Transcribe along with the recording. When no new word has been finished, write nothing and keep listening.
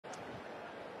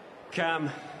Cam,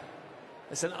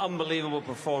 it's an unbelievable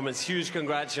performance. Huge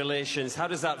congratulations. How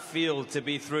does that feel to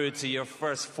be through to your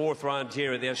first fourth round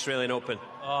here at the Australian Open?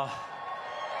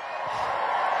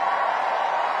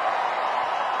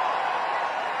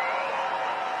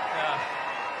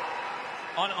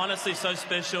 Honestly, so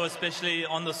special, especially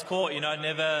on this court. You know, I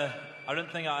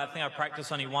think I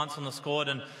practiced only once on this court,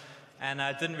 and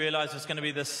I didn't realize it was going to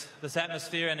be this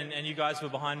atmosphere, and you guys were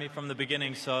behind me from the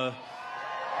beginning, so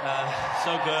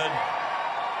good.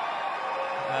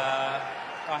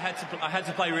 I had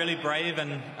to play really brave,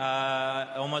 and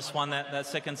almost won that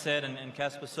second set, and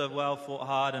Casper served well, fought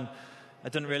hard, and I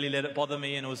didn't really let it bother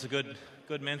me, and it was a good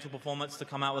mental performance to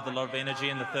come out with a lot of energy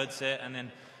in the third set, and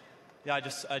then yeah,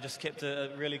 I just kept a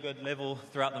really good level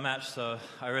throughout the match, so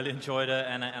I really enjoyed it,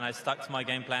 and I stuck to my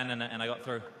game plan, and I got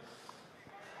through.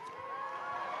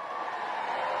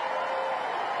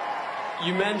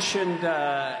 You mentioned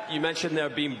there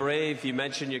being brave. You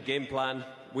mentioned your game plan.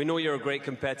 We know you're a great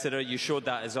competitor. You showed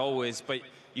that as always, but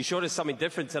you showed us something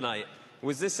different tonight.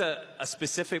 Was this a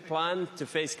specific plan to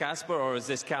face Casper, or is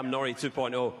this Cam Norrie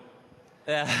 2.0?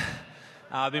 Yeah,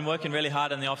 I've been working really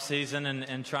hard in the off season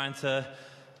and trying to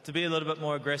be a little bit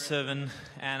more aggressive, and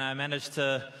I managed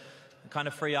to kind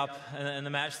of free up in the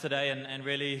match today and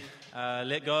really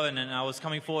let go, and I was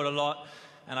coming forward a lot,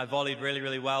 and I volleyed really,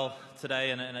 really well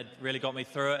today, and it really got me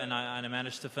through it, and I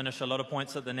managed to finish a lot of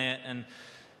points at the net,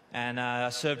 and I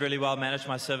served really well, managed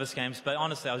my service games, but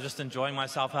honestly I was just enjoying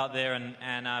myself out there,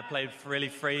 and I played really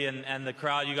free, and the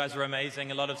crowd, you guys were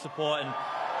amazing, a lot of support and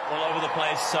all over the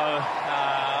place, so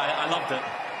I loved it.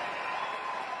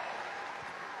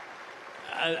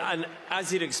 And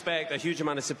as you'd expect, a huge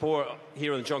amount of support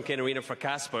here on the Cain Arena for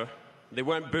Casper. They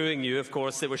weren't booing you, of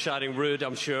course. They were shouting Ruud,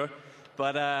 I'm sure.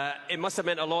 But it must have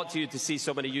meant a lot to you to see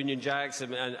so many Union Jacks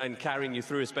and carrying you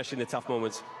through, especially in the tough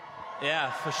moments.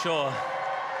 Yeah, for sure.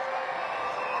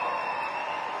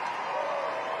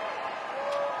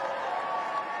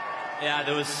 Yeah,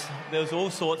 there was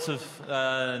all sorts of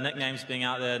nicknames being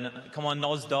out there. Come on,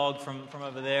 Noz Dog from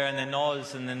over there, and then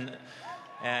Noz,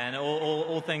 and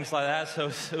all things like that,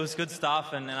 so it was good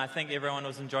stuff, and I think everyone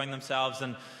was enjoying themselves,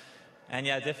 and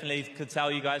yeah, definitely could tell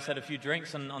you guys had a few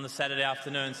drinks on the Saturday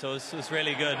afternoon, so it was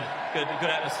really good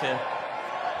atmosphere.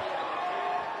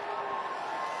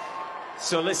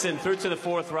 So listen, through to the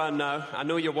fourth round now. I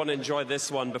know you want to enjoy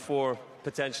this one before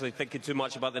potentially thinking too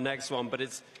much about the next one, but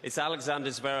it's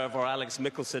Alexander Zverev or Alex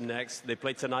Michelsen next. They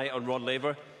play tonight on Rod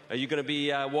Laver. Are you going to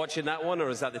be watching that one, or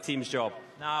is that the team's job?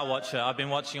 No, I'll watch it. I've been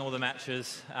watching all the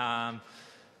matches.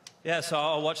 Yeah, so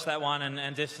I'll watch that one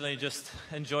and definitely just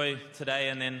enjoy today,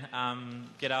 and then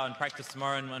get out and practice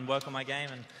tomorrow and work on my game.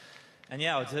 And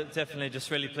yeah, I was definitely just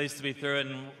really pleased to be through it,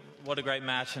 and what a great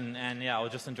match. And yeah, I'll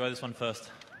just enjoy this one first.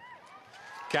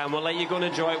 Cam, we'll let you go and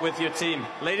enjoy it with your team.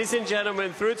 Ladies and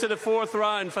gentlemen, through to the fourth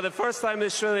round for the first time in the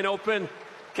Australian Open,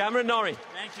 Cameron Norrie.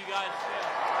 Thank you, guys.